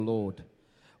Lord.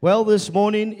 Well, this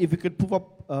morning, if you could put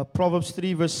up Proverbs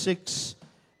 3, verse 6.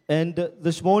 And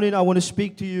this morning, I want to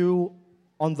speak to you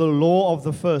on the law of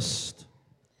the first.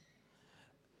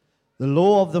 The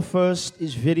law of the first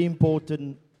is very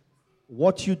important.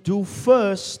 What you do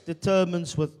first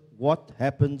determines what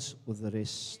happens with the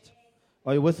rest.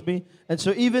 Are you with me? And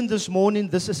so even this morning,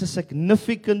 this is a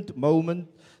significant moment.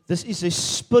 This is a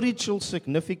spiritual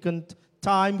significant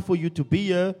time for you to be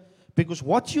here. Because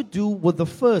what you do with the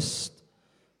first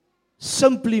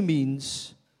simply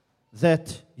means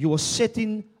that you are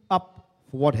setting up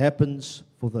for what happens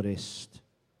for the rest.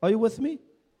 Are you with me?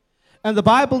 And the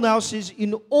Bible now says,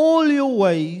 in all your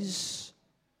ways,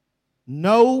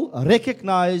 know,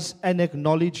 recognize, and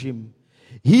acknowledge Him.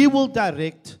 He will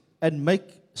direct and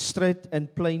make straight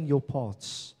and plain your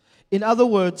paths. In other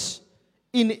words,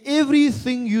 in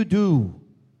everything you do,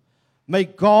 may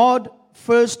God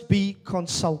first be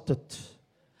consulted.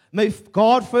 May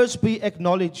God first be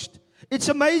acknowledged. It's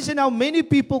amazing how many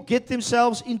people get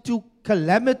themselves into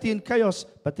calamity and chaos,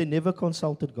 but they never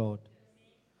consulted God.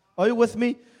 Are you with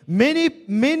me?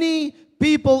 Many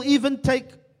people even take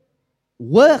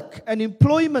work and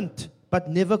employment, but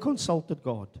never consulted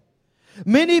God.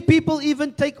 Many people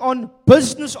even take on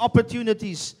business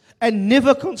opportunities and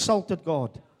never consulted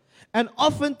God. And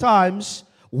oftentimes,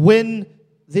 when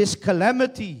there's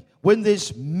calamity, when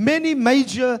there's many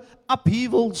major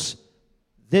upheavals,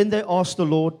 then they ask the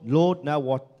Lord, Lord, now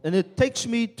what? And it takes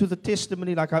me to the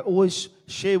testimony, like I always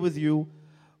share with you,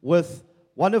 with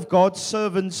one of God's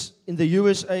servants in the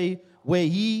USA, where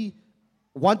he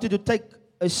wanted to take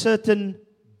a certain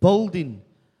building.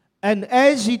 And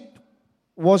as he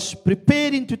was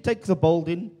preparing to take the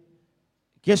building,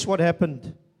 guess what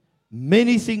happened?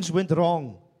 Many things went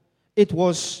wrong. It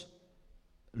was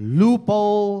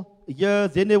loophole here,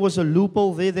 then there was a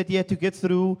loophole there that he had to get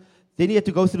through. Then he had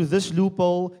to go through this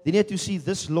loophole. Then he had to see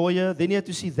this lawyer. Then he had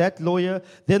to see that lawyer.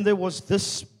 Then there was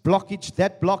this blockage,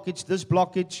 that blockage, this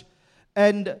blockage.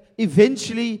 And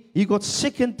eventually he got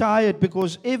sick and tired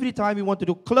because every time he wanted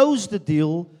to close the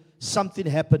deal, something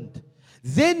happened.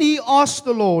 Then he asked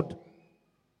the Lord,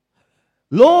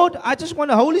 Lord,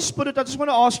 Holy Spirit, I just want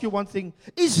to ask you one thing.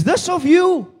 Is this of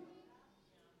you?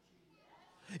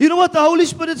 You know what the Holy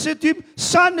Spirit said to him?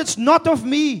 Son, it's not of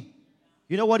me.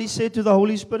 You know what he said to the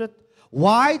Holy Spirit?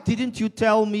 Why didn't you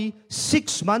tell me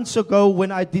 6 months ago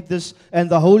when I did this? And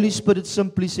the Holy Spirit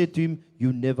simply said to him,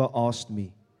 you never asked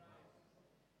me.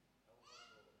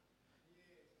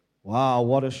 Wow,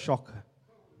 what a shocker.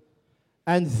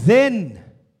 And then,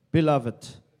 beloved,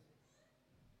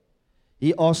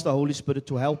 he asked the Holy Spirit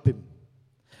to help him.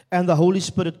 And the Holy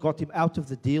Spirit got him out of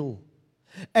the deal.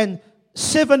 And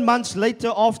 7 months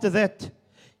later after that,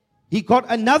 he got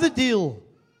another deal.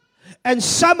 And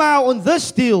somehow on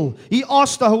this deal, he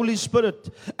asked the Holy Spirit.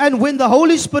 And when the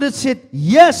Holy Spirit said,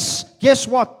 yes, guess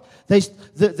what?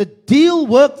 The deal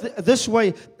worked this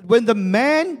way. When the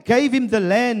man gave him the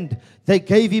land, they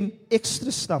gave him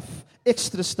extra stuff.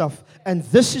 And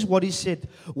this is what he said.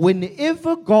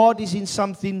 Whenever God is in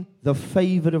something, the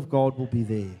favor of God will be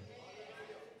there.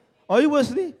 Are you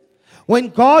with me? When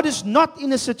God is not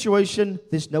in a situation,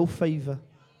 there's no favor.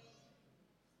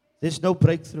 There's no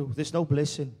breakthrough. There's no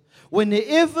blessing.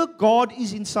 Whenever God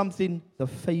is in something, the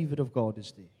favor of God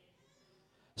is there.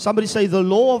 Somebody say, the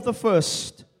law of the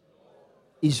first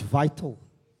is vital.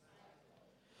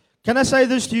 Can I say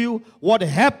this to you? What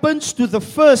happens to the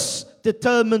first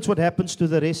determines what happens to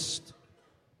the rest.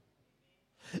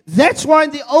 That's why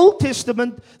in the Old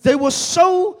Testament, they were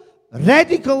so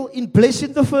radical in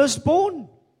blessing the firstborn.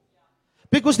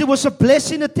 Because there was a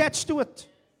blessing attached to it.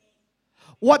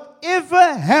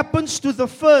 Whatever happens to the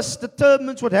first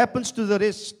determines what happens to the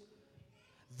rest.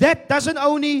 That doesn't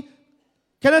only,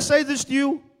 can I say this to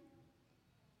you?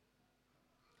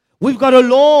 We've got a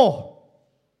law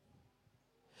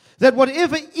that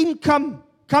whatever income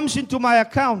comes into my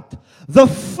account, the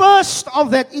first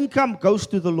of that income goes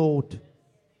to the Lord.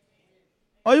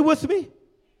 Are you with me?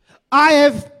 I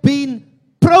have been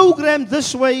programmed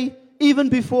this way even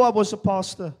before I was a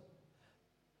pastor.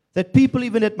 That people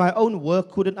even at my own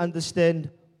work couldn't understand,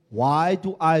 why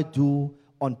do I do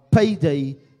on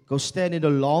payday go stand in a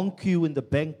long queue in the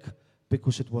bank?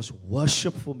 Because it was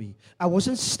worship for me. I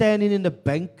wasn't standing in the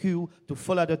bank queue to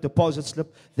fill out a deposit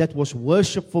slip. That was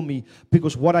worship for me.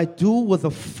 Because what I do with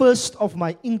the first of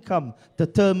my income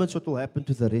determines what will happen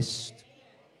to the rest.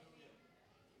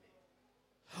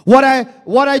 What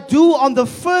I do on the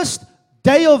first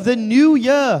day of the new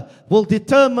year will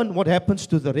determine what happens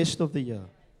to the rest of the year.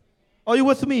 Are you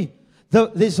with me?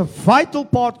 There's a vital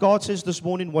part, God says this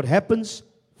morning, what happens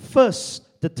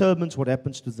first determines what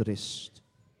happens to the rest.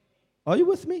 Are you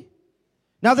with me?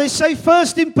 Now they say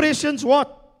first impressions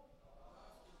what?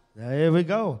 There we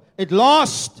go. It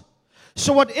lasts.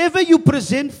 So whatever you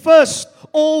present first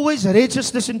always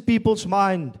registers in people's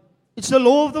mind. It's the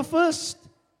law of the first.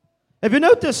 Have you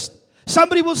noticed?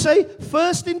 Somebody will say,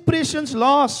 first impressions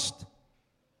last.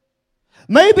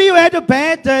 Maybe you had a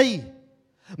bad day.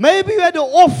 Maybe you had an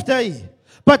off day.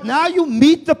 But now you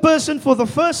meet the person for the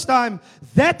first time.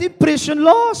 That impression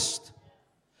lasts.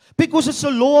 Because it's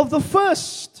the law of the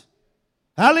first.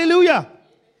 Hallelujah.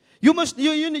 You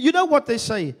know what they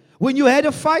say. When you had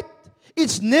a fight,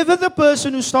 it's never the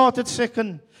person who started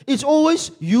second. It's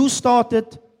always you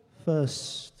started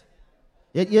first.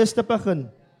 Jy het eerste begin.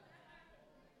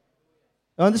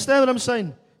 You understand what I'm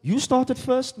saying? You started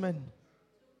first, man.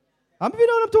 How many of you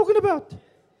know what I'm talking about?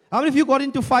 How many of you got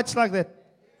into fights like that?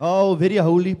 Oh, very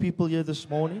holy people here this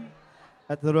morning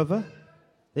at the river.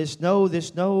 There's no,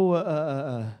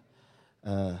 I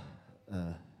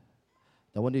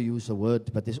don't want to use the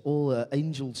word, but there's all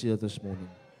angels here this morning.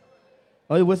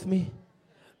 Are you with me?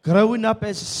 Growing up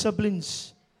as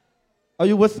siblings. Are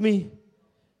you with me?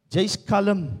 Just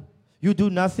calm. You do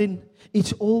nothing.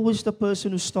 It's always the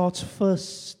person who starts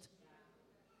first.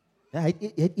 Hy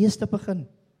het eerste begin.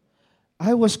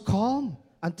 I was calm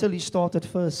until he started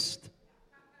first.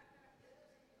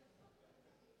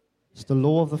 It's the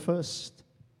law of the first.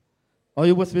 Are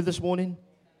you with me this morning?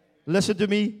 Listen to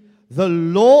me. The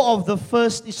law of the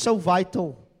first is so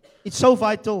vital. It's so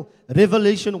vital.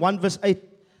 Revelation 1 verse 8.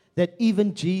 That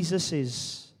even Jesus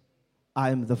says,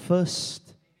 I am the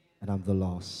first and I'm the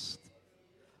last.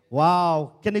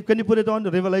 Wow. Can you put it on?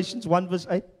 Revelations 1 verse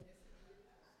 8.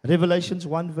 Revelations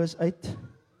 1 verse 8.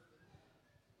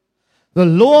 The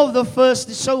law of the first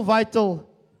is so vital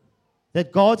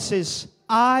that God says,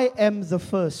 I am the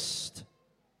first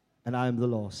and I am the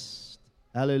last.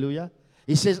 Hallelujah.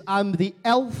 He says, I'm the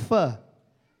Alpha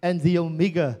and the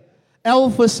Omega.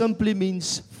 Alpha simply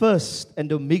means first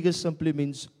and Omega simply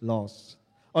means last.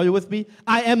 Are you with me?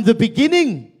 I am the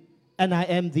beginning and I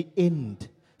am the end,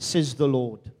 says the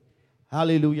Lord.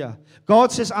 Hallelujah.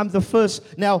 God says, I'm the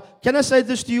first. Now, can I say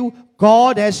this to you?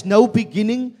 God has no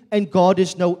beginning and God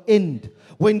has no end.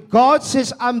 When God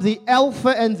says, I'm the Alpha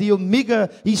and the Omega,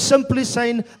 He's simply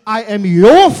saying, I am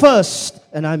your first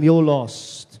and I'm your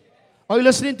last. Are you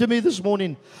listening to me this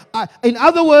morning? In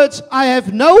other words, I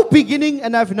have no beginning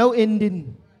and I have no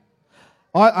ending.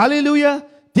 Hallelujah.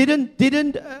 Didn't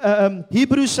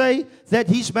Hebrews say that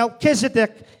He's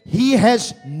Melchizedek? He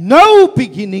has no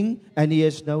beginning and He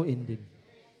has no ending.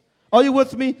 Are you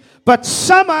with me? But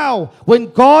somehow,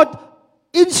 when God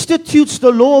institutes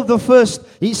the law of the first,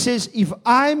 He says, if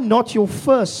I'm not your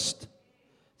first,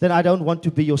 then I don't want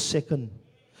to be your second.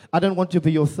 I don't want to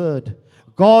be your third.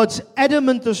 God's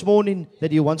adamant this morning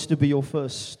that He wants to be your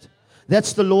first.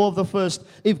 That's the law of the first.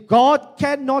 If God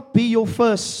cannot be your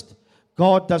first,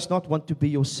 God does not want to be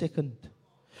your second.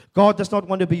 God does not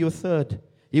want to be your third.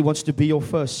 He wants to be your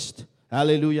first.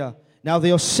 Hallelujah. Now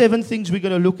there are 7 things we're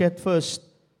going to look at first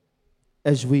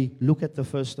as we look at the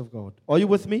first of God. Are you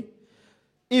with me?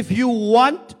 If you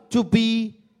want to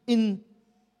be in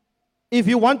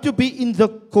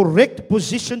the correct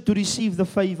position to receive the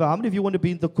favor, how many of you want to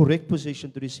be in the correct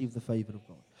position to receive the favor of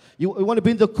God? You want to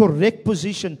be in the correct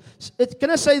position. Can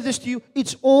I say this to you?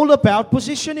 It's all about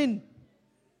positioning.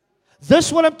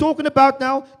 This what I'm talking about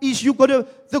now is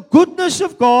the goodness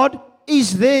of God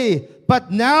is there. But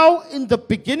now in the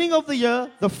beginning of the year,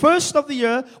 the first of the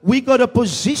year, we got to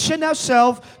position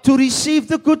ourselves to receive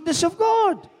the goodness of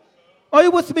God. Are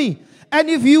you with me? And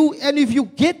if you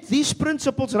get these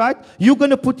principles right, you're going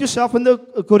to put yourself in the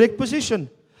correct position.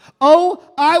 Oh,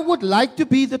 I would like to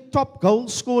be the top goal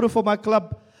scorer for my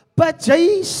club. But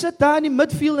jy sit daar in die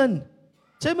midfield in.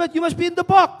 You must be in the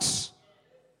box.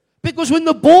 Because when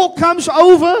the ball comes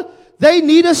over, they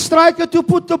need a striker to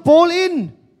put the ball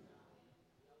in.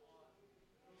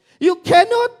 You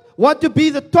cannot want to be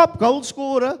the top goal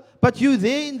scorer, but you're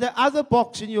there in the other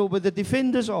box where the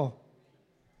defenders are.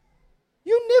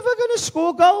 You're never going to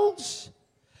score goals.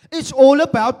 It's all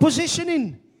about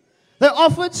positioning. They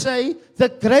often say the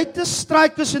greatest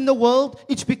strikers in the world,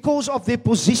 it's because of their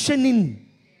positioning.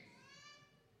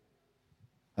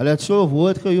 Hulle het so 'n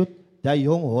woord gehoor, daai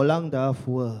jong Holland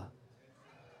daarvoor.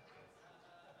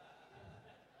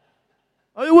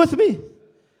 Are you with me?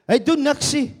 Hy doen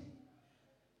niks nie.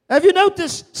 Have you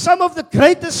noticed some of the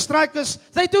greatest strikers,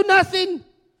 they do nothing.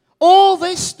 All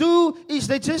they do is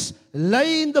they just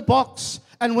lay in the box.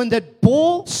 And when that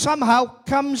ball somehow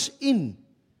comes in,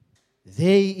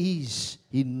 there he is.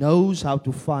 He knows how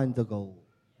to find the goal.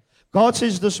 God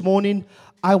says this morning,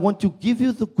 I want to give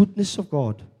you the goodness of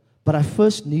God. But I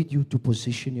first need you to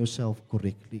position yourself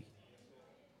correctly.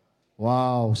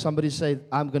 Wow. Somebody say,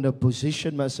 I'm going to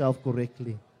position myself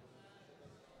correctly.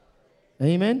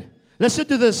 Amen. Listen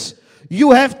to this.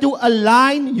 You have to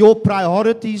align your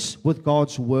priorities with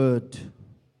God's word.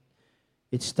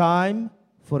 It's time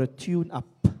for a tune up.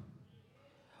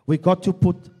 We got to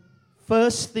put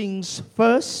first things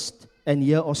first, and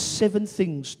here are 7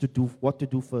 things to do, what to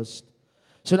do first.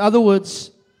 So in other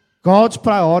words, God's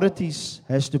priorities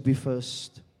has to be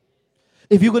first.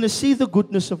 If you're going to see the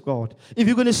goodness of God, if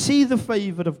you're going to see the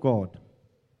favor of God,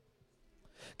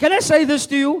 can I say this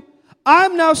to you?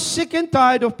 I'm now sick and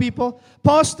tired of people.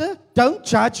 Pastor, don't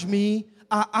judge me.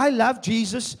 I love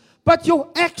Jesus. But your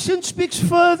action speaks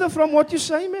further from what you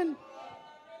say, man.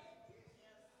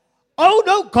 Oh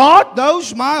no, God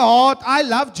knows my heart. I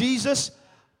love Jesus.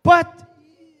 But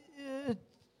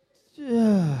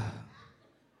are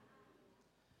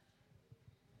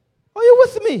you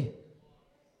with me?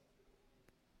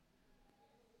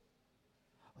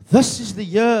 This is the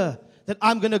year that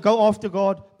I'm going to go after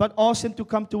God, but ask Him to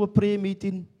come to a prayer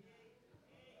meeting.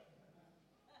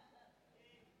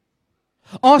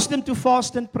 Ask them to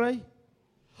fast and pray.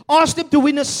 Ask them to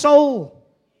win a soul.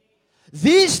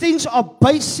 These things are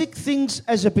basic things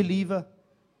as a believer.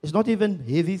 It's not even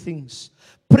heavy things.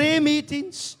 Prayer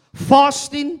meetings,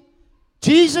 fasting.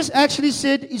 Jesus actually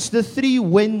said it's the 3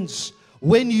 wins.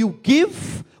 When you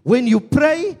give, when you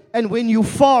pray, and when you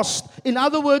fast. In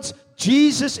other words,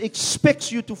 Jesus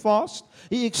expects you to fast.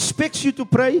 He expects you to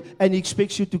pray, and He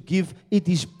expects you to give. It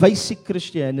is basic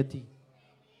Christianity.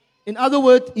 In other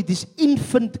words, it is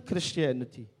infant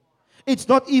Christianity. It's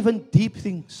not even deep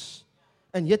things.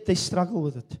 And yet they struggle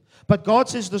with it. But God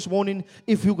says this morning,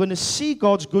 if you're going to see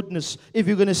God's goodness, if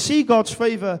you're going to see God's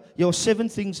favor, there are 7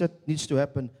 things that needs to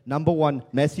happen. Number 1,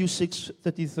 Matthew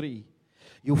 6:33.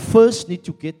 You first need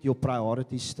to get your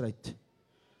priorities straight.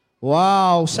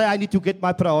 Wow, say I need to get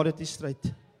my priorities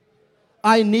straight.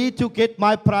 I need to get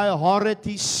my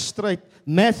priorities straight.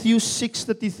 Matthew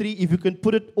 6:33, if you can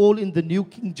put it all in the New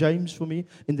King James for me,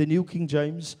 in the New King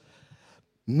James.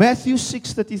 Matthew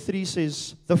 6:33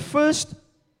 says, the first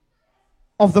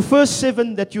of the first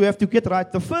 7 that you have to get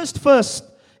right, the first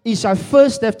is I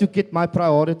first have to get my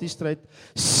priorities straight.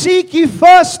 Seek ye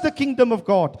first the kingdom of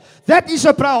God. That is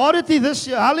a priority this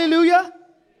year. Hallelujah.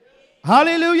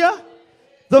 Hallelujah.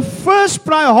 The first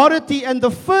priority and the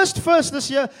first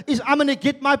this year is I'm going to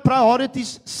get my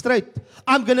priorities straight.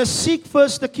 I'm going to seek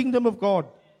first the kingdom of God.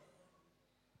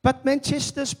 But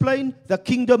Manchester's plain, the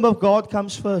kingdom of God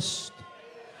comes first.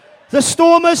 The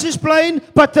Stormers is plain,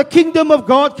 but the kingdom of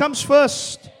God comes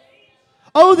first.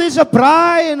 Oh, there's a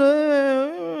braai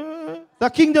and the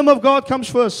kingdom of God comes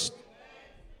first.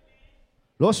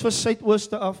 Los vir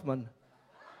Suidooste af, man.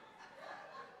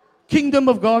 Kingdom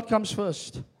of God comes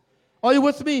first. Are you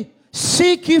with me?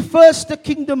 Seek ye first the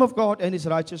kingdom of God and His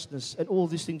righteousness, and all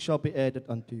these things shall be added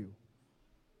unto you.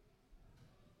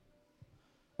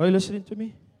 Are you listening to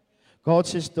me? God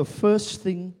says the first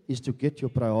thing is to get your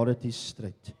priorities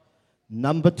straight.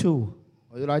 Number 2,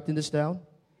 are you writing this down?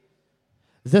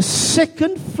 The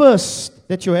second first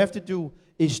that you have to do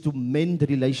is to mend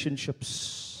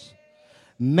relationships.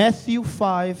 Matthew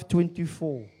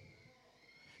 5:24.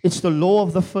 It's the law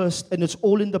of the first, and it's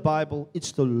all in the Bible.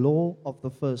 It's the law of the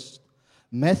first.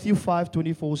 Matthew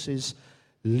 5:24 says,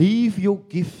 leave your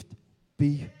gift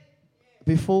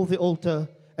before the altar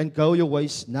and go your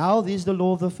ways. Now there's the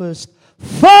law of the first.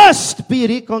 First be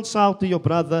reconciled to your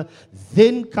brother,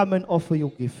 then come and offer your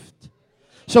gift.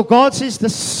 So God says the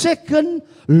second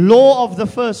law of the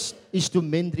first is to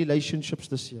mend relationships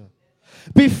this year.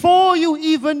 Before you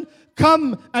even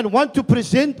come and want to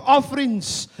present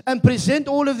offerings and present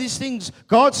all of these things,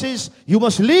 God says you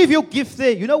must leave your gift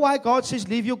there. You know why God says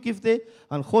leave your gift there?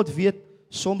 And God weet,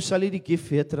 soms sal hy die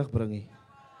gift weer terugbring nie.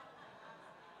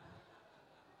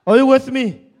 Are you with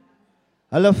me?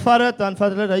 Hulle vat dit dan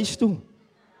vat hulle huis toe.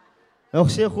 Nou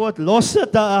sê God, los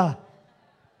dit daar.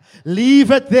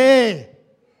 Leave it there.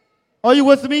 Are you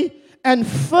with me? And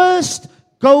first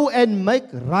go and make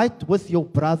right with your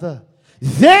brother.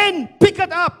 Then pick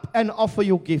it up and offer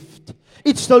your gift.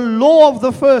 It's the law of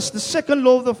the first. The second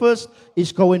law of the first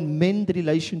is go and mend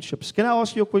relationships. Can I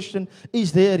ask you a question?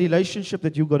 Is there a relationship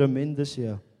that you got to mend this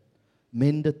year?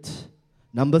 Mend it.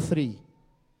 Number 3.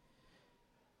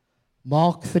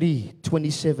 Mark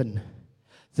 3:27.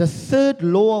 The third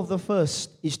law of the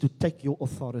first is to take your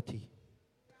authority.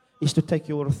 Is to take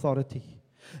your authority.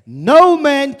 No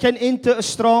man can enter a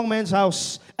strong man's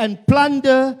house and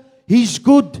plunder his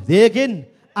good, there again,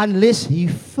 unless he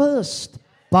first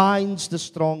binds the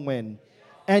strong man,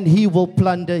 and he will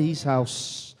plunder his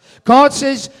house. God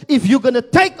says, if you're going to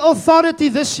take authority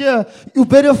this year, you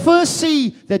better first see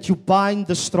that you bind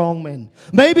the strong man.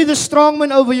 Maybe the strong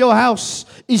man over your house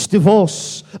is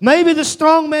divorce. Maybe the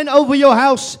strong man over your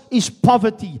house is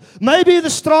poverty. Maybe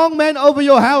the strong man over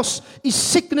your house is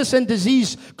sickness and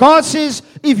disease. God says,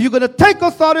 if you're going to take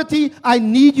authority, I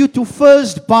need you to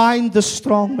first bind the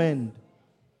strong man.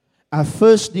 I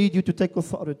first need you to take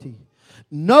authority.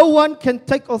 No one can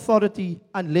take authority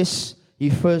unless he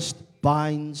first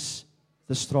binds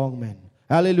the strong man.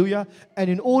 Hallelujah. And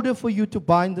in order for you to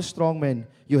bind the strong man,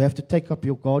 you have to take up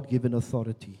your God-given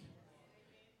authority.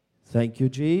 Thank you,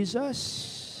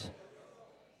 Jesus.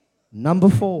 Number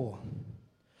 4.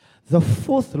 The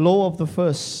fourth law of the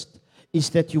first is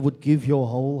that you would give your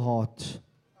whole heart.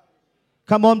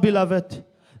 Come on, beloved.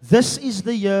 This is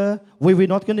the year where we're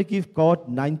not going to give God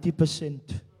 90%.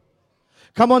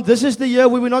 Come on, this is the year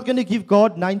where we're not going to give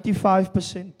God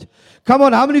 95%. Come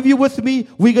on, how many of you with me?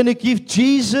 We're going to give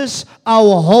Jesus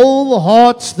our whole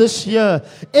hearts this year.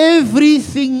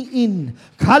 Everything in.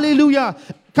 Hallelujah.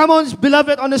 Come on,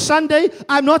 beloved, on a Sunday,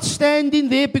 I'm not standing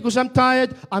there because I'm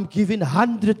tired. I'm giving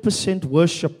 100%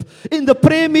 worship. In the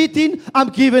prayer meeting, I'm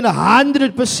giving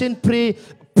 100%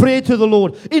 prayer to the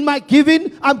Lord. In my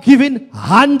giving, I'm giving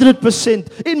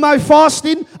 100%. In my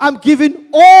fasting, I'm giving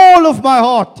all of my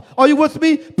heart. Are you with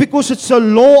me? Because it's a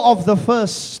law of the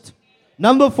first.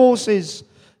 Number 4 says,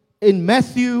 in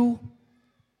Matthew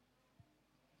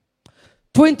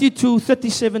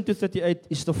 22:37-38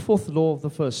 is the fourth law of the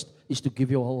first, is to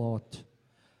give your whole heart.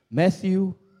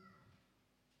 Matthew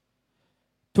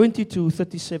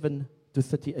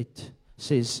 22:37-38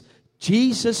 says,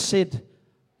 Jesus said,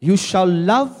 you shall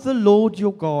love the Lord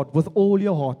your God with all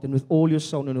your heart and with all your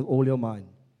soul and with all your mind.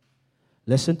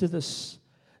 Listen to this.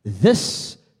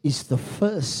 This is the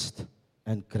first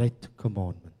and great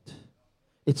commandment.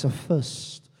 It's a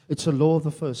first. It's a law of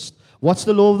the first. What's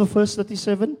the law of the first,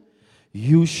 37?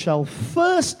 You shall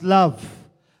first love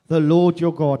the Lord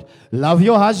your God. Love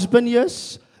your husband,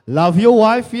 yes. Love your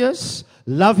wife, yes.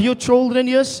 Love your children,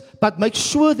 yes. But make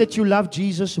sure that you love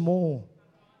Jesus more.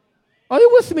 Are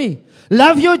you with me?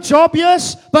 Love your job,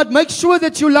 yes. But make sure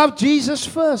that you love Jesus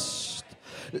first.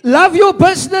 Love your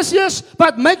business, yes.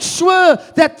 But make sure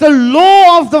that the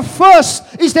law of the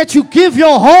first is that you give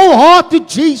your whole heart to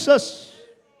Jesus.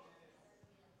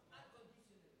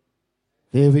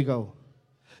 There we go.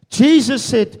 Jesus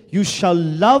said, you shall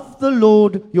love the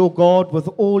Lord your God with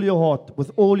all your heart,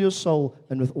 with all your soul,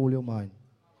 and with all your mind.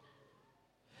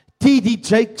 T.D.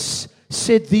 Jakes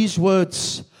said these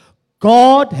words,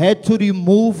 God had to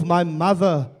remove my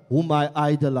mother whom I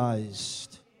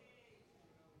idolized.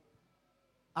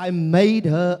 I made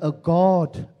her a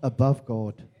God above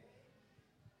God.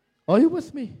 Are you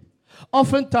with me?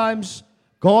 Oftentimes,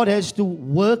 God has to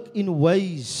work in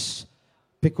ways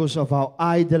because of our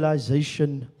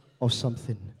idolization of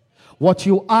something. What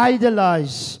you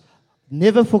idolize,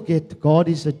 never forget, God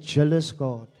is a jealous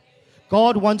God.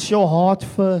 God wants your heart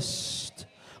first.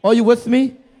 Are you with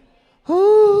me?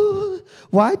 Oh,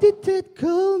 why did that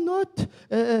girl not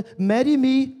marry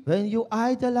me? When you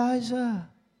idolize her.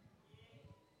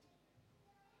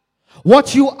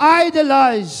 What you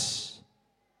idolize,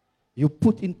 you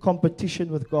put in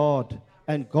competition with God.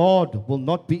 And God will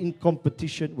not be in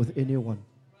competition with anyone.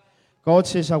 God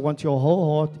says, I want your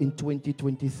whole heart in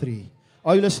 2023.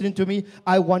 Are you listening to me?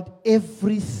 I want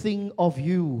everything of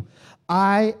you.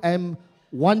 I am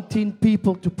wanting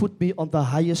people to put me on the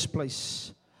highest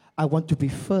place. I want to be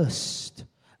first.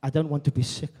 I don't want to be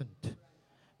second.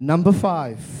 Number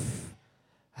 5.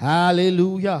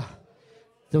 Hallelujah.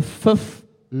 The fifth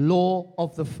law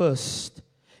of the first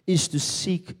is to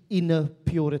seek inner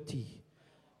purity.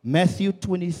 Matthew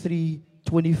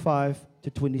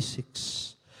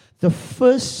 23:25-26. The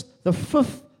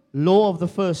fifth law of the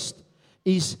first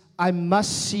is I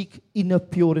must seek inner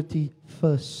purity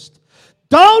first.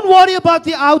 Don't worry about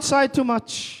the outside too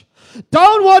much.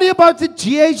 Don't worry about the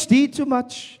GHD too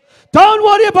much. Don't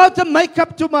worry about the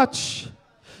makeup too much.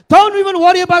 Don't even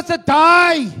worry about the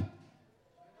dye.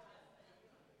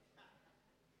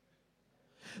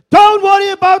 Don't worry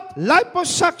about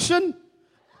liposuction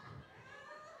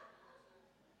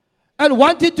and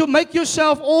wanting to make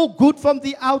yourself all good from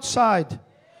the outside.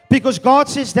 Because God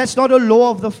says that's not a law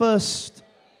of the first.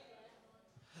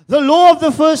 The law of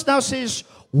the first now says,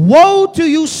 woe to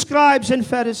you scribes and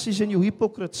Pharisees and you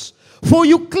hypocrites, for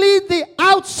you clean the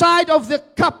outside of the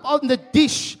cup on the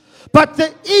dish, but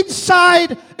the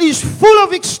inside is full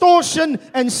of extortion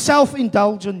and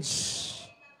self-indulgence.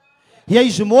 Jy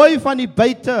is mooi van die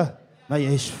buite, maar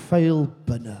jy is vuil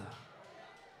binne.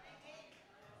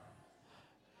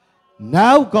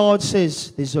 Now God says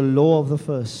there's a law of the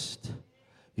first.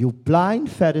 You blind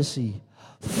Pharisee,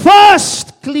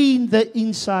 first clean the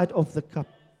inside of the cup,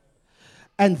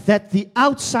 and that the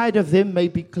outside of them may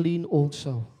be clean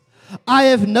also. I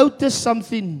have noticed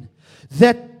something,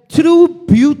 that true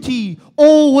beauty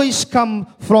always comes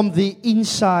from the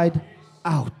inside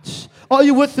out. Are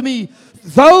you with me?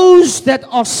 Those that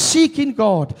are seeking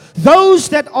God, those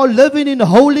that are living in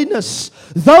holiness,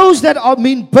 those that are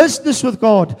mean business with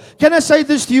God. Can I say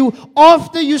this to you?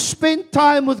 After you spend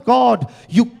time with God,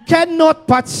 you cannot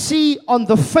but see on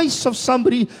the face of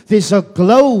somebody there's a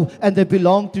glow and they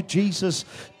belong to Jesus.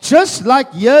 Just like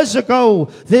years ago,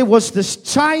 there was this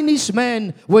Chinese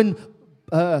man when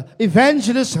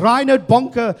evangelist Reinhard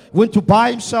Bonke went to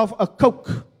buy himself a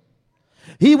Coke.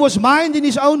 He was minding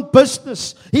his own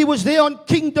business. He was there on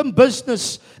kingdom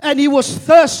business. And he was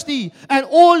thirsty. And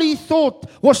all he thought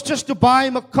was just to buy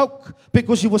him a Coke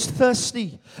because he was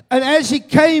thirsty. And as he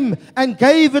came and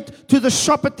gave it to the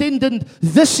shop attendant,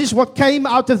 this is what came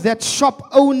out of that shop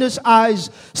owner's eyes.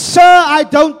 Sir, I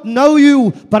don't know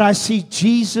you, but I see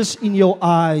Jesus in your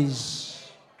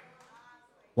eyes.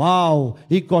 Wow.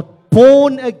 He got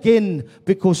born again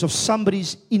because of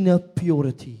somebody's inner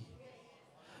purity.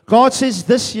 God says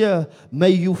this year, may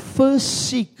you first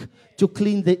seek to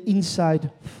clean the inside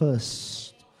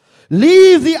first.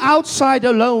 Leave the outside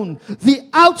alone. The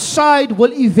outside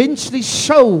will eventually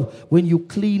show when you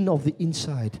clean of the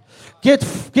inside. Get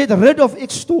rid of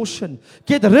extortion.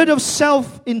 Get rid of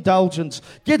self-indulgence.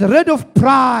 Get rid of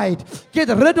pride. Get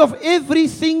rid of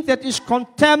everything that is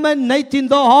contaminating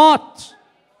the heart.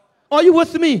 Are you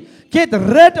with me? Get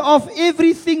rid of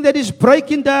everything that is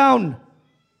breaking down.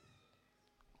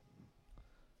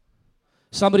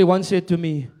 Somebody once said to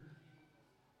me,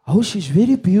 oh, she's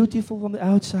very beautiful from the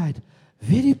outside.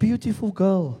 Very beautiful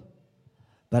girl.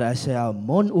 But I say, haar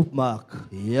mond oopmaak.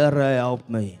 Here help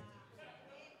me.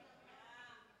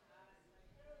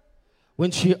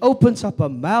 When she opens up her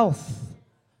mouth,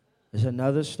 there's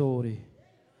another story.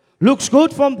 Looks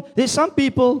good from, there's some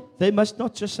people, they must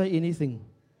not just say anything.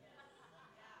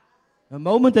 The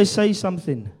moment they say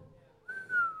something.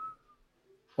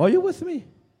 Are you with me?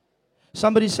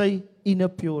 Somebody say, inner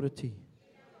purity.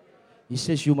 He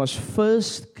says you must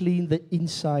first clean the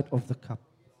inside of the cup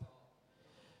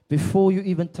before you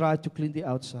even try to clean the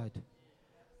outside.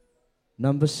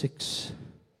 Number 6.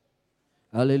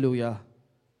 Hallelujah.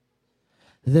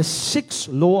 The 6th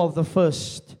law of the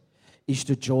first is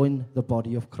to join the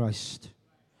body of Christ.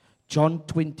 John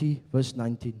 20 verse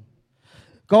 19.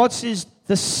 God says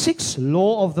the 6th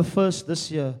law of the first this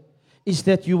year is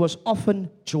that you must often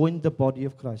join the body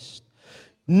of Christ.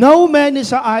 No man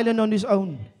is an island on his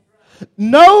own.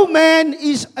 No man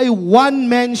is a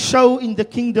one-man show in the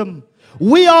kingdom.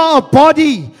 We are a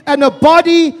body, and a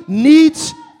body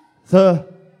needs the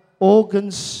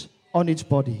organs on its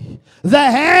body. The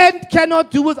hand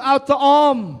cannot do without the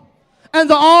arm, and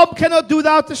the arm cannot do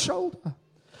without the shoulder.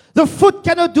 The foot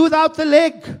cannot do without the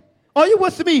leg. Are you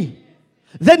with me?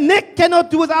 The neck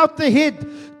cannot do without the head.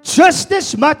 Just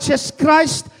as much as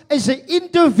Christ as an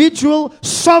individual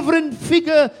sovereign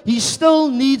figure, he still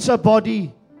needs a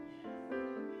body.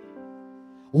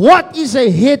 What is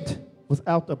a head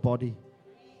without a body?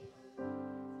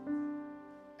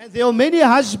 And there are many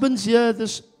husbands here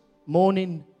this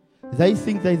morning. They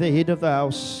think they're the head of the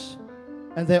house.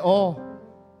 And they are.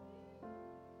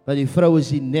 But die vrou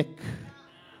is die nek.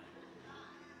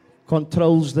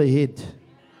 Controls the head.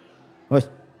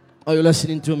 Are you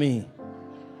listening to me?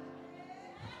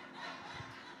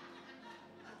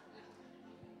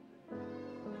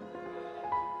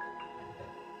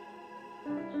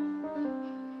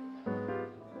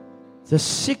 The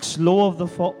 6th law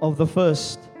of the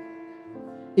first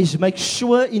is make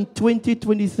sure in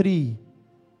 2023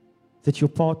 that you're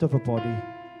part of a body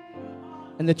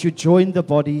and that you join the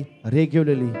body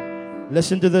regularly.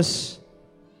 Listen to this.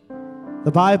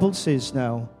 The Bible says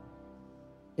now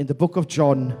in the book of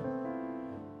John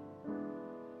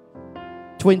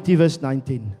 20 verse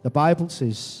 19, the Bible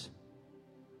says,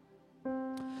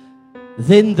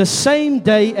 then the same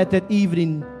day at that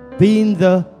evening, being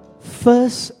the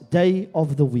first day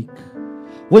of the week,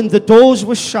 when the doors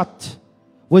were shut,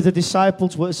 where the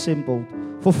disciples were assembled,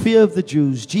 for fear of the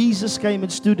Jews, Jesus came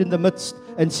and stood in the midst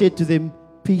and said to them,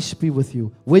 peace be with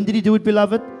you. When did he do it,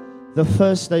 beloved? The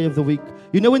first day of the week.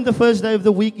 You know when the first day of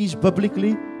the week is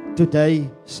biblically? Today,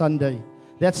 Sunday.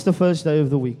 That's the first day of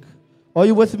the week. Are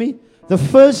you with me? The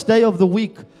first day of the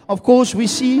week. Of course, we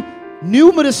see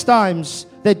numerous times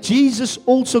that Jesus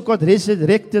also got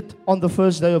resurrected on the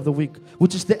first day of the week,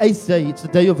 which is the 8th day. It's the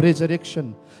day of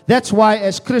resurrection. That's why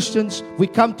as Christians, we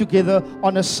come together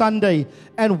on a Sunday.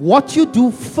 And what you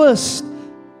do first,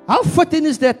 how fitting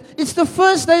is that? It's the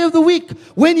first day of the week.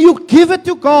 When you give it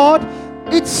to God,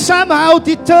 it somehow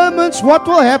determines what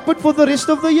will happen for the rest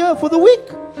of the year, for the week.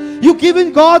 You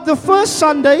giving God the first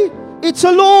Sunday, it's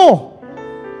a law.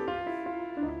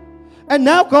 And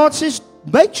now God says,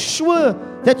 make sure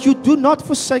that you do not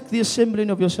forsake the assembling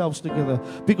of yourselves together,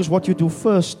 because what you do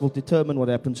first will determine what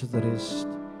happens with the rest.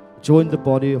 Join the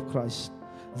body of Christ.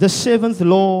 The 7th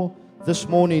law this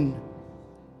morning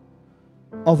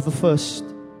of the first,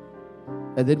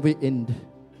 and then we end.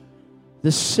 The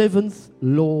 7th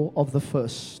law of the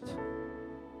first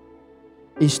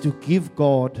is to give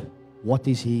God what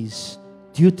is His.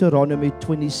 Deuteronomy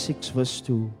 26 verse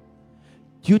 2.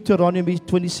 Deuteronomy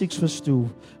 26 verse 2.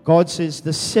 God says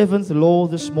the 7th law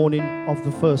this morning of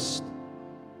the first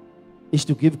is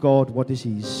to give God what is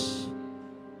His.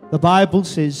 The Bible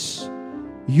says,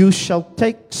 you shall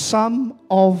take some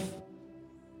of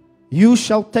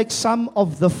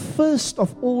the first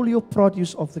of all your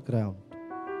produce of the ground.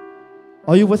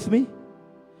 Are you with me?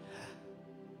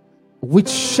 Which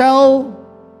shall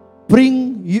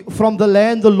bring you from the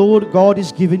land the Lord God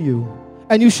is giving you.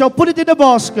 And you shall put it in a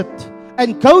basket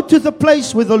and go to the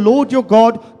place where the Lord your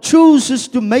God chooses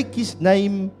to make His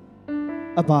name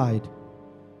abide.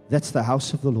 That's the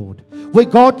house of the Lord, where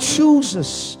God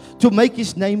chooses to make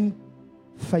His name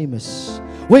famous,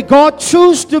 where God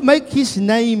chooses to make His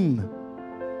name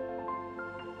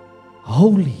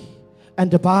holy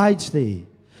and abides there.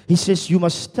 He says you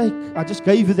must take, I just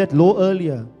gave you that law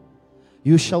earlier,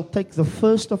 you shall take the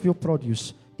first of your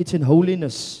produce. It's in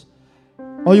holiness.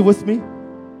 Are you with me?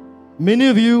 Many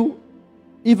of you,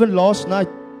 even last night,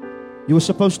 you were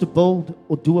supposed to build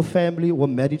or do a family or a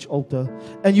marriage altar,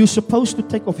 and you're supposed to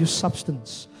take of your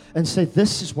substance and say,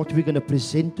 this is what we're going to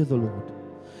present to the Lord.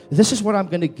 This is what I'm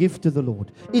going to give to the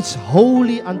Lord. It's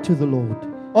holy unto the Lord.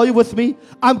 Are you with me?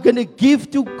 I'm going to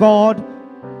give to God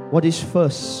what is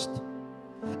first.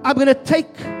 I'm going to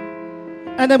take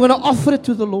and I'm going to offer it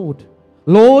to the Lord.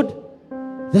 Lord,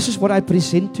 this is what I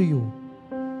present to you.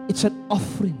 It's an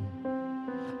offering.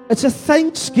 It's a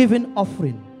thanksgiving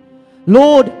offering.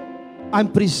 Lord,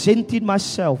 I'm presenting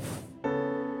myself.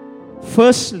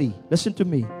 Firstly, listen to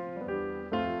me.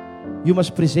 You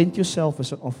must present yourself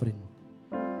as an offering.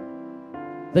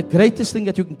 The greatest thing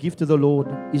that you can give to the Lord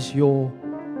is you.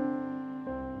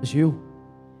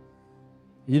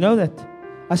 You know that?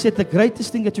 I said the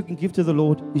greatest thing that you can give to the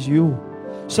Lord is you.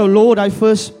 So Lord, I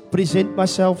first present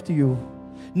myself to you.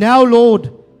 Now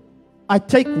Lord, I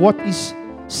take what is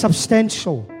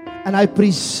substantial and I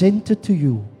present it to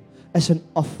you as an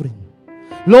offering.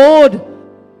 Lord,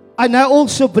 I now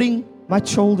also bring my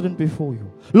children before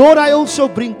you. Lord, I also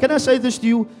bring, can I say this to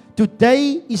you?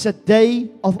 Today is a day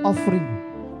of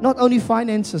offering. Not only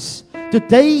finances.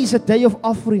 Today is a day of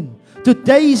offering.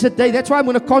 Today is a day. That's why I'm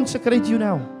going to consecrate you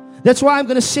now. That's why I'm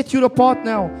going to set you apart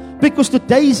now. Because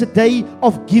today is a day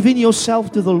of giving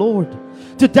yourself to the Lord.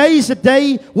 Today is a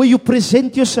day where you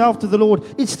present yourself to the Lord.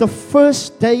 It's the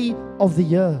first day of the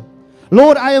year.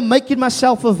 Lord, I am making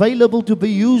myself available to be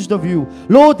used of you.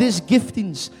 Lord, there's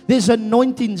giftings, there's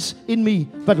anointings in me.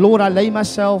 But Lord, I lay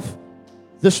myself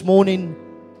this morning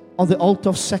on the altar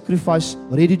of sacrifice,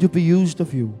 ready to be used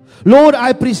of you. Lord,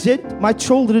 I present my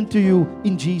children to you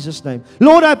in Jesus' name.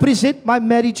 Lord, I present my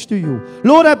marriage to you.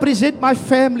 Lord, I present my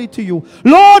family to you.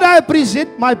 Lord, I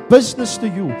present my business to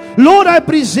you. Lord, I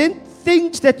present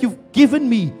things that you've given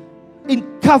me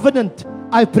in covenant.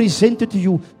 I present it to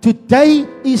you. Today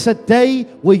is a day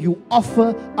where you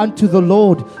offer unto the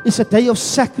Lord. It's a day of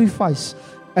sacrifice.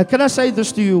 And can I say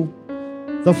this to you?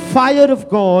 The fire of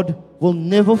God will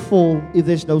never fall if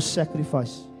there's no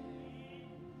sacrifice.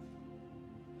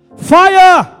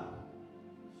 Fire!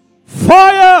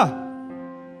 Fire!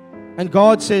 And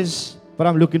God says, but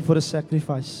I'm looking for a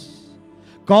sacrifice.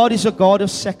 God is a God of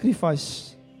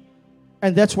sacrifice.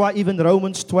 And that's why even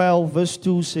Romans 12 verse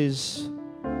 2 says,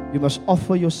 you must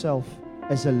offer yourself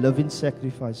as a living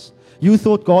sacrifice. You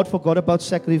thought God forgot about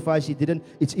sacrifice. He didn't.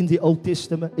 It's in the Old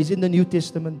Testament. It's in the New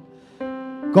Testament.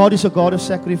 God is a God of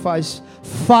sacrifice.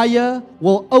 Fire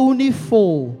will only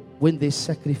fall when there's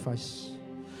sacrifice.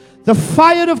 The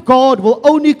fire of God will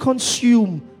only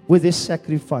consume with there's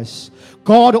sacrifice.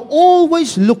 God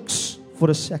always looks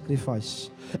for a sacrifice.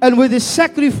 And with this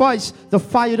sacrifice, the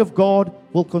fire of God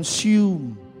will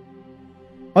consume.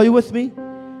 Are you with me?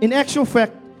 In actual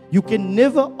fact, you can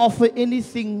never offer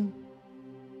anything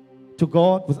to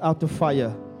God without the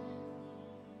fire.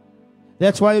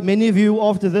 That's why many of you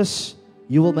after this,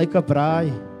 you will make a braai.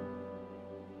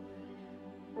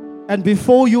 And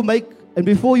before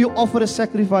you offer a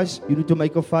sacrifice, you need to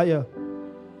make a fire.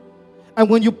 And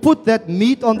when you put that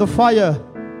meat on the fire,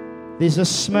 there's a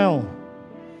smell.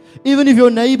 Even if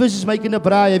your neighbors is making a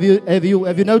braai, have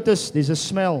you noticed there's a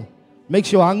smell?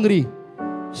 Makes you hungry.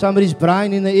 Somebody's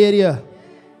braaiing in the area.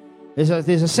 There's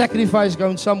a sacrifice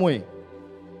going somewhere.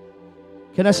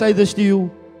 Can I say this to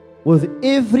you? With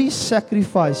every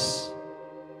sacrifice,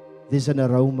 there's an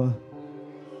aroma.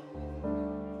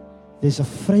 There's a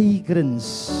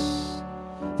fragrance.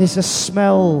 There's a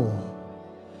smell.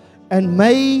 And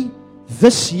may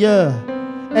this year,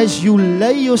 as you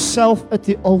lay yourself at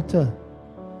the altar,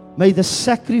 may the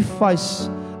sacrifice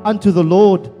unto the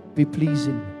Lord be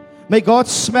pleasing. May God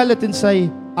smell it and say,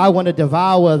 I want to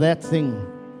devour that thing.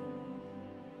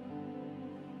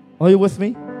 Are you with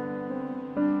me?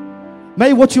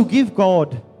 May what you give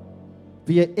God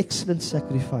be an excellent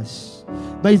sacrifice.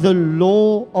 May the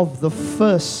law of the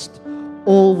first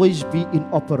always be in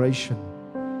operation.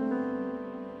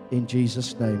 In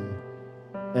Jesus' name,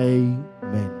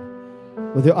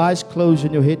 amen. With your eyes closed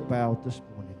and your head bowed this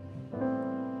morning,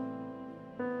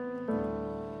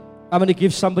 I'm going to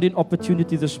give somebody an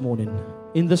opportunity this morning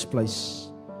in this place.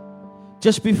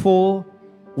 Just before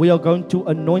we are going to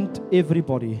anoint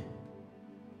everybody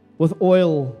with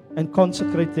oil and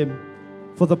consecrate them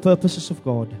for the purposes of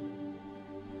God,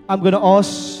 I'm going to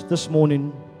ask this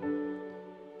morning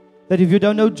that if you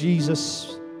don't know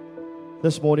Jesus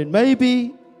this morning,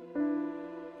 maybe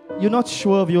you're not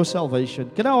sure of your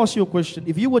salvation. Can I ask you a question?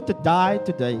 If you were to die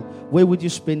today, where would you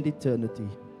spend eternity?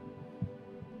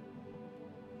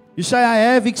 You say, I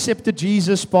have accepted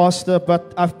Jesus, Pastor,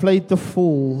 but I've played the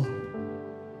fool.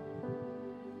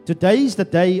 Today is the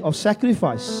day of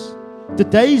sacrifice.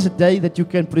 Today is a day that you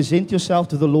can present yourself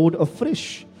to the Lord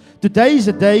afresh. Today is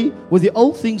a day where the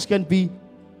old things can be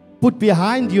put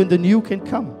behind you and the new can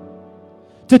come.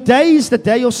 Today is the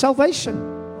day of salvation.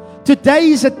 Today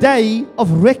is a day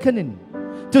of reckoning.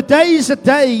 Today is a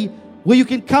day where you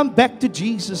can come back to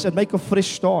Jesus and make a fresh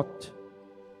start.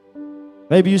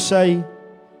 Maybe you say,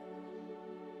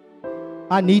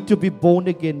 I need to be born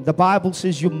again. The Bible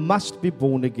says you must be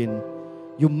born again.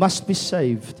 You must be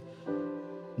saved.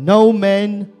 No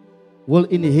man will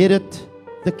inherit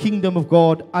the kingdom of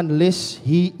God unless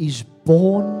he is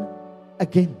born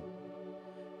again.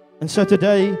 And so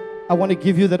today, I want to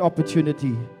give you that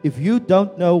opportunity. If you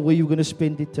don't know where you're going to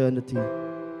spend eternity,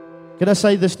 can I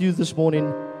say this to you this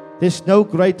morning? There's no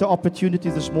greater opportunity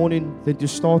this morning than to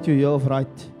start your year of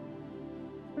right.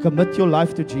 Commit your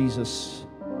life to Jesus.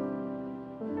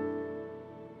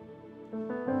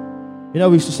 You know,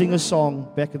 we used to sing a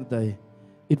song back in the day.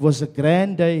 It was a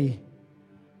grand day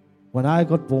when I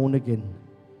got born again.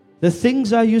 The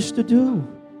things I used to do,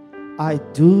 I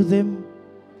do them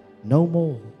no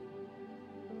more.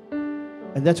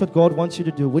 And that's what God wants you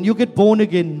to do. When you get born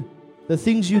again, the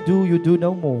things you do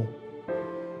no more.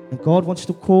 And God wants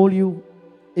to call you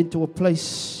into a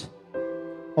place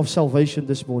of salvation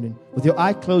this morning. With your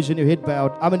eye closed and your head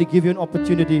bowed, I'm going to give you an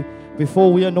opportunity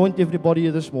before we anoint everybody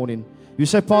here this morning. You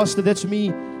say, Pastor, that's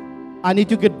me. I need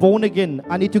to get born again.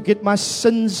 I need to get my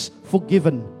sins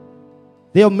forgiven.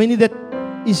 There are many that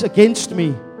is against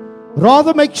me.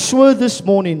 Rather make sure this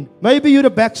morning, maybe you're a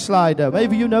backslider,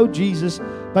 maybe you know Jesus,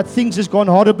 but things has gone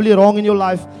horribly wrong in your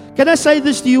life. Can I say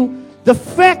this to you? The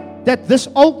fact that this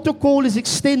altar call is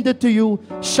extended to you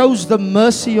shows the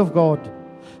mercy of God,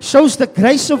 shows the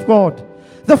grace of God.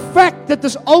 The fact that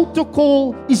this altar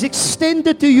call is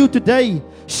extended to you today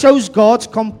shows God's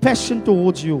compassion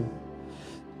towards you.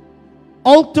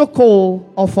 Altar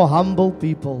call are for humble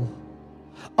people.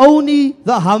 Only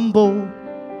the humble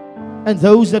and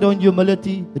those that are in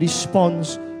humility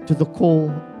responds to the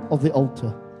call of the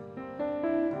altar.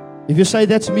 If you say,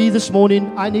 that's me this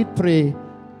morning, I need prayer.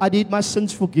 I need my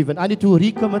sins forgiven. I need to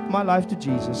recommit my life to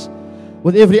Jesus.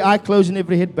 With every eye closed and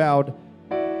every head bowed,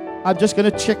 I'm just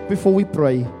going to check before we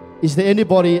pray. Is there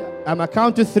anybody? I'm going to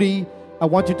count to 3. I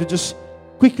want you to just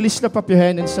quickly slip up your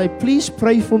hand and say, please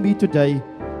pray for me today.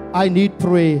 I need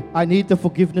prayer. I need the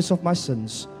forgiveness of my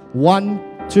sins.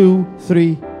 1, 2,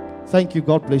 3. Thank you,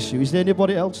 God bless you. Is there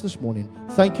anybody else this morning?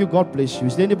 Thank you, God bless you.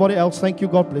 Is there anybody else? Thank you,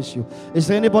 God bless you. Is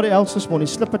there anybody else this morning?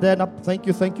 Slip a hand up. Thank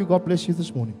you, God bless you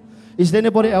this morning. Is there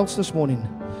anybody else this morning?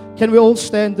 Can we all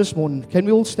stand this morning? Can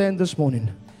we all stand this morning?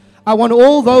 I want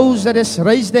all those that has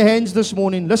raised their hands this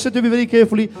morning, listen to me very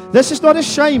carefully. This is not a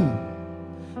shame.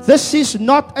 This is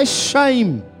not a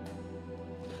shame.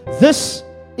 This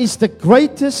is the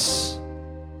greatest,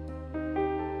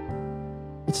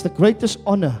 it's the greatest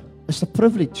honor. It's a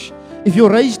privilege. If you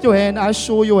raised your hand, I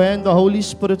saw your hand, the Holy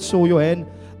Spirit saw your hand.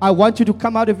 I want you to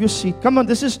come out of your seat. Come on,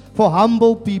 this is for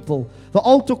humble people. The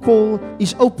altar call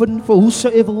is open for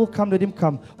whosoever will come. Let him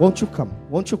come. Won't you come?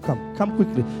 Won't you come? Come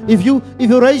quickly. If you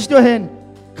raised your hand,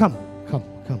 come.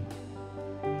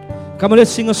 Come on,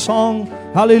 let's sing a song.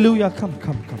 Hallelujah. Come.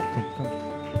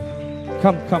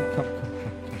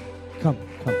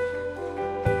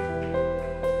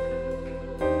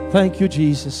 Thank you,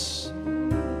 Jesus.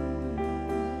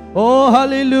 Oh,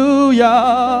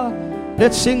 hallelujah.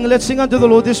 Let's sing unto the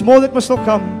Lord. There's more that must still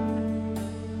come.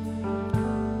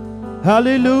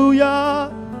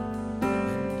 Hallelujah.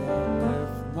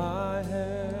 Lift my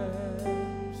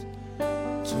hands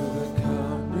to the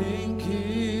coming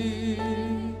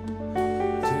King,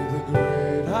 to the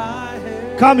great I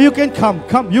am. Come, you can come.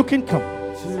 You can come.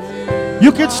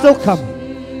 You can still come.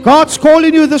 God's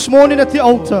calling you this morning at the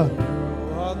altar.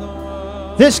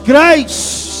 There's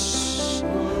grace.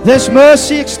 There's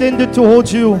mercy extended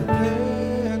towards you.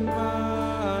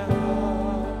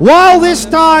 While this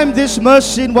time, there's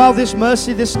mercy, and while there's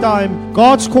mercy this time,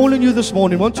 God's calling you this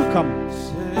morning. Won't you come?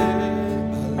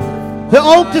 The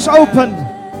altar is open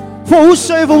for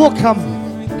whosoever will come.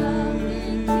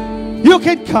 You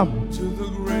can come. To the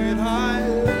great I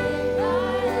am.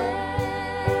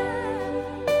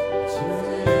 To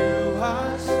you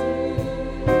I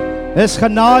sing. There's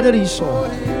genade hierso.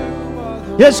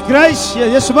 There's grace here.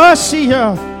 There's mercy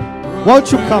here.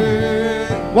 Won't you come?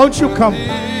 Won't you come?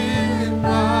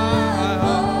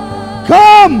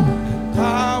 Come!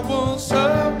 I will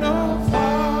serve no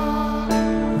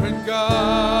foreign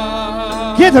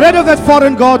God. Get rid of that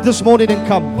foreign God this morning and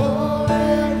come.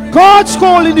 God's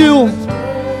calling you.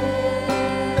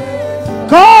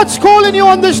 God's calling you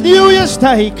on this New Year's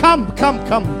Day. Come.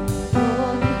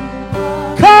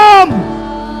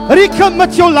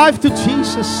 Recommit your life to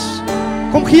Jesus.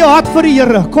 Kom gee jou hart vir die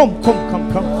Here.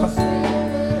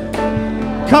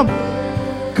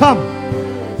 Come.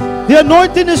 The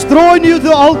anointing is drawing you to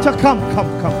the altar. Come.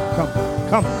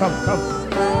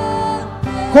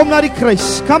 Kom na die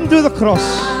kruis. Come to the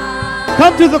cross.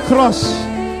 Come to the cross.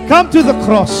 Come to the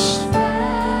cross.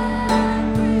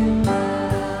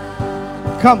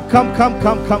 Come.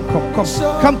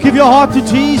 Come, give your heart to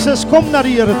Jesus. Kom na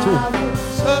die Here toe.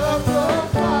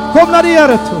 Kom na die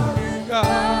Here toe.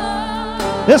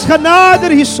 There's genade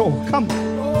hierso. Come.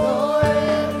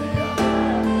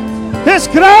 There's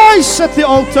grace at the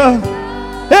altar.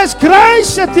 There's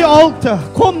grace at the altar.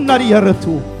 Kom na die Here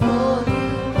toe.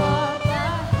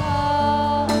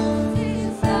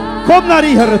 Kom na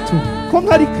die Here toe. Kom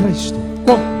na die kruis toe.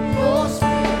 Kom.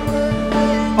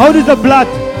 Only the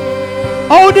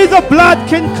blood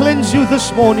can cleanse you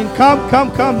this morning. Come.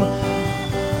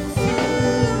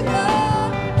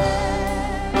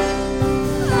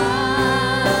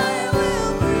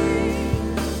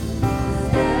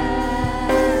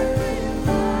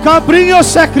 Come, bring your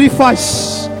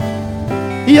sacrifice.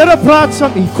 Die Here praat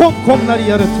saam u. Kom na die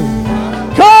Here toe.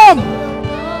 Come.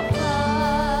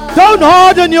 Don't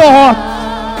harden your heart.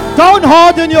 Don't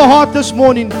harden your heart this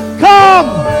morning. Come.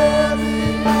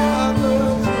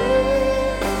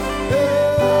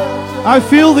 I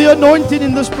feel the anointing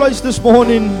in this place this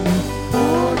morning.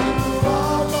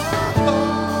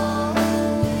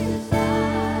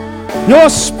 Your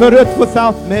spirit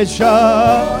without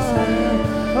measure.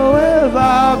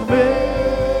 Without praise.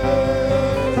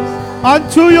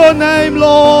 Unto your name,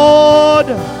 Lord.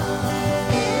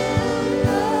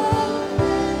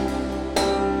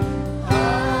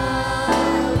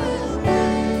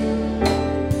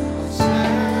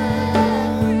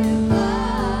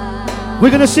 We're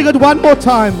going to sing it one more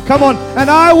time. Come on. And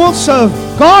I will serve.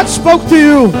 God spoke to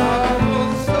you.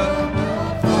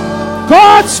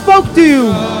 God spoke to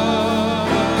you.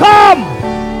 Come.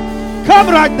 Come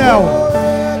right now.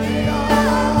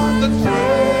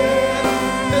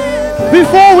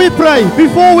 Before we pray,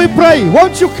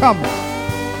 won't you come?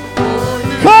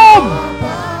 Come!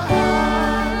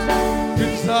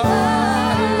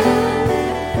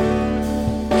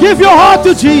 Give your heart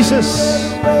to Jesus.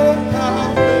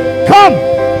 Come!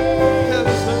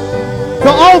 The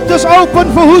altar's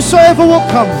open for whosoever will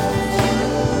come.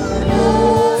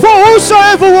 For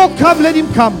whosoever will come, let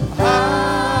him come.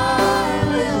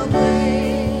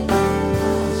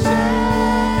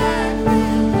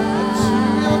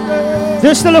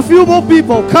 There's still a few more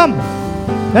people. Come.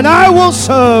 And I will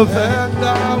serve.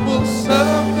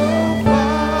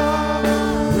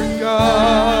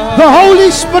 The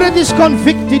Holy Spirit is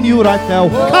convicting you right now.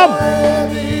 Come.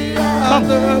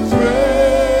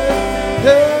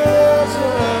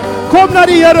 Kom na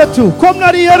die Here toe. Kom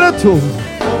na die Here toe.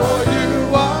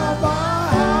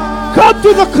 Come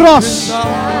to the cross.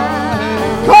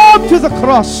 Come to the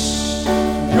cross.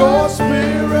 Your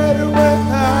spirit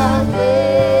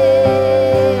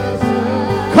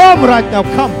Come right now.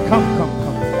 Come.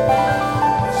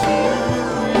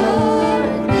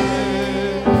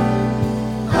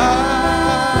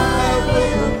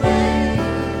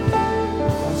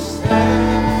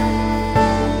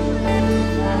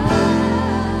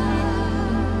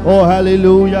 Oh,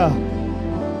 hallelujah.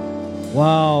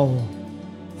 Wow.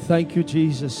 Thank you,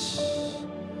 Jesus.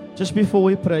 Just before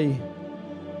we pray,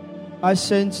 I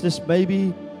sense there's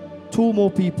maybe 2 more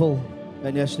people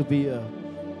and has to be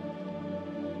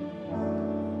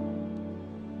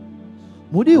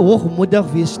Moenie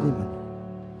hoogmoedig wees nie,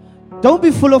 man. Don't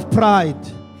be full of pride.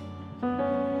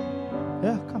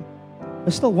 Yeah, come.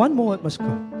 There's still 1 more that must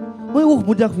come. Moenie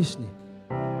hoogmoedig wees nie.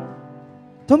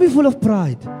 Don't be full of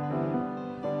pride.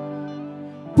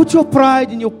 Put your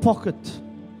pride in your pocket,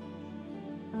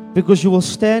 because you will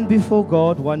stand before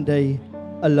God one day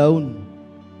alone.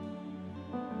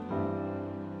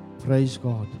 Praise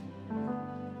God.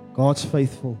 God's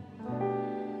faithful.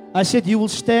 I said you will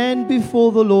stand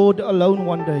before the Lord alone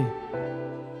one day.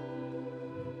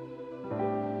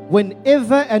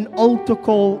 Whenever an altar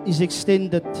call is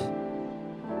extended,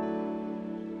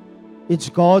 it's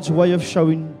God's way of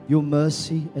showing you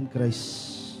mercy and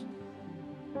grace.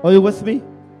 Are you with me?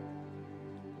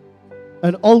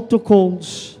 And altar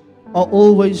calls are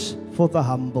always for the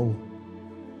humble.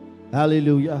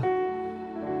 Hallelujah.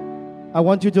 I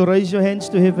want you to raise your hands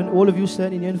to heaven, all of you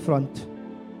standing here in front.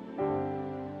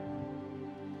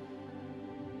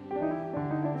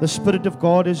 The Spirit of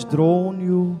God has drawn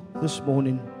you this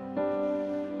morning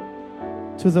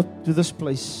to this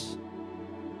place.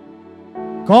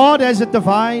 God has a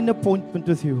divine appointment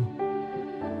with you.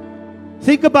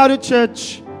 Think about it,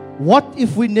 church. What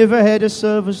if we never had a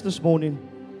service this morning?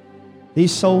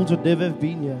 These souls would never have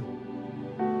been here.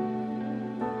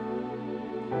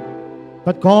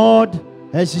 But God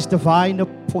has His divine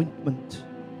appointment.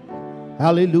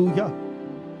 Hallelujah.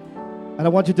 And I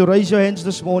want you to raise your hands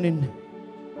this morning.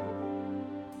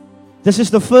 This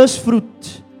is the first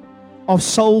fruit of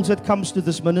souls that comes to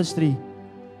this ministry.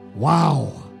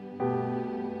 Wow.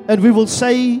 And we will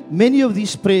say many of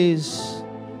these prayers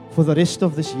for the rest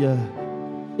of this year.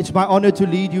 It's my honor to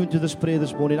lead you into this prayer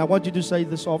this morning. I want you to say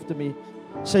this after me.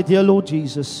 Say, dear Lord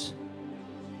Jesus,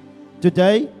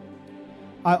 today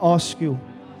I ask you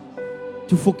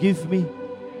to forgive me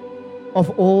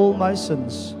of all my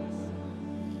sins.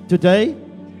 Today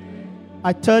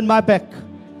I turn my back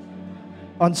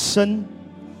on sin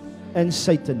and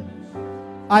Satan.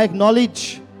 I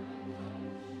acknowledge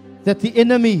that the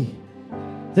enemy,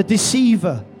 the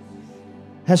deceiver,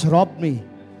 has robbed me.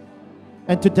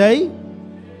 And today,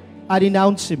 I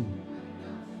renounce him.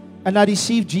 And I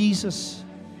receive Jesus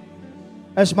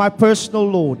as my personal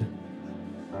Lord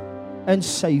and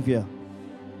Savior.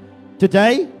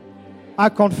 Today, I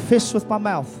confess with my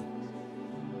mouth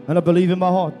and I believe in my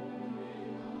heart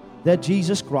that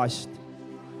Jesus Christ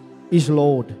is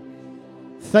Lord.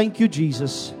 Thank you,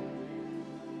 Jesus,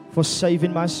 for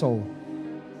saving my soul,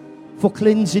 for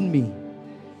cleansing me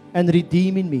and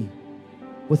redeeming me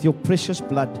with your precious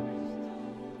blood.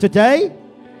 Today,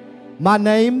 my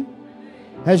name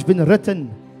has been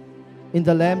written in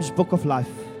the Lamb's Book of Life.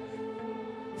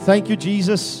 Thank you,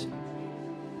 Jesus,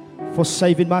 for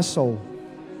saving my soul.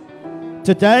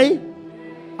 Today,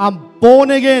 I'm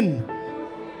born again.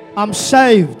 I'm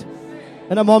saved.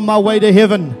 And I'm on my way to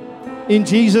heaven. In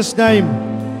Jesus' name.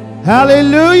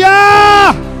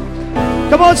 Hallelujah!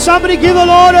 Come on, somebody give the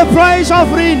Lord a praise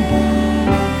offering.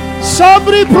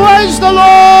 Somebody praise the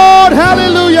Lord.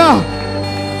 Hallelujah.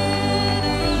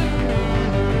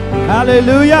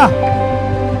 Hallelujah.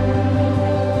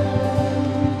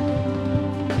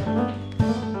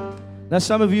 Now,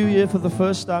 some of you here for the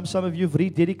first time, some of you have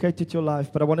rededicated your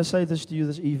life. But I want to say this to you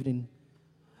this evening.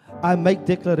 I make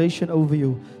declaration over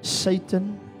you.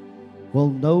 Satan will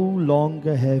no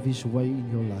longer have his way in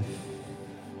your life.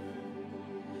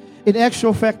 In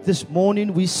actual fact, this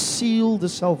morning we seal the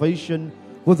salvation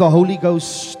with the Holy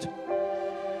Ghost.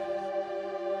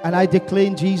 And I declare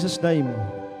in Jesus' name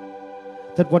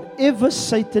that whatever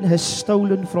Satan has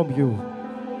stolen from you,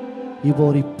 he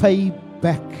will repay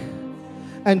back.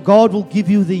 And God will give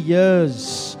you the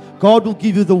years. God will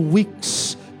give you the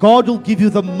weeks. God will give you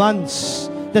the months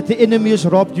that the enemy has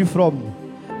robbed you from.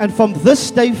 And from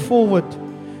this day forward,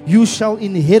 you shall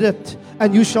inherit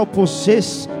and you shall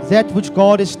possess that which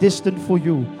God has destined for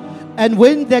you. And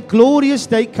when that glorious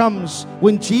day comes,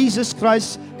 when Jesus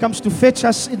Christ comes to fetch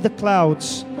us in the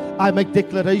clouds, I make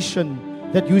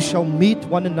declaration that you shall meet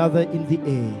one another in the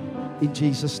air. In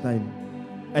Jesus' name.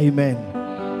 Amen.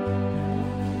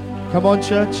 Come on,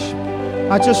 church.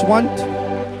 I just want,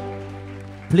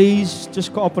 please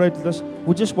just cooperate with us.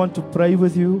 We just want to pray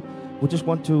with you. We just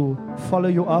want to follow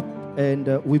you up,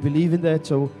 and we believe in that.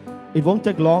 So it won't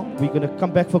take long. We're going to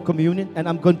come back for communion, and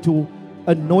I'm going to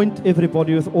anoint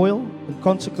everybody with oil and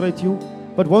consecrate you.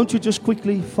 But won't you just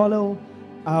quickly follow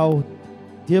our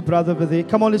dear brother over there?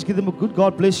 Come on, let's give them a good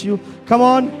God bless you. Come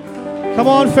on,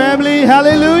 family.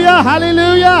 Hallelujah,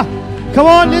 hallelujah. Come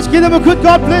on, let's give them a good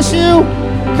God bless you.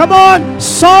 Come on,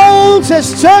 souls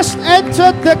has just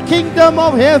entered the kingdom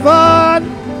of heaven.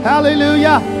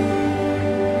 Hallelujah.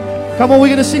 Come on, we're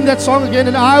going to sing that song again.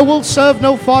 And I will serve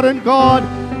no foreign God.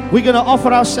 We're going to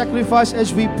offer our sacrifice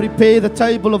as we prepare the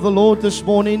table of the Lord this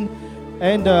morning.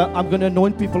 And I'm going to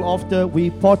anoint people after we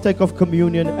partake of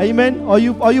communion. Amen. Are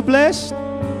you blessed?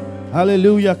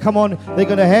 Hallelujah. Come on. They're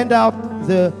going to hand out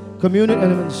the communion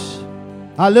elements.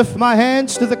 I lift my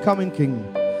hands to the coming King.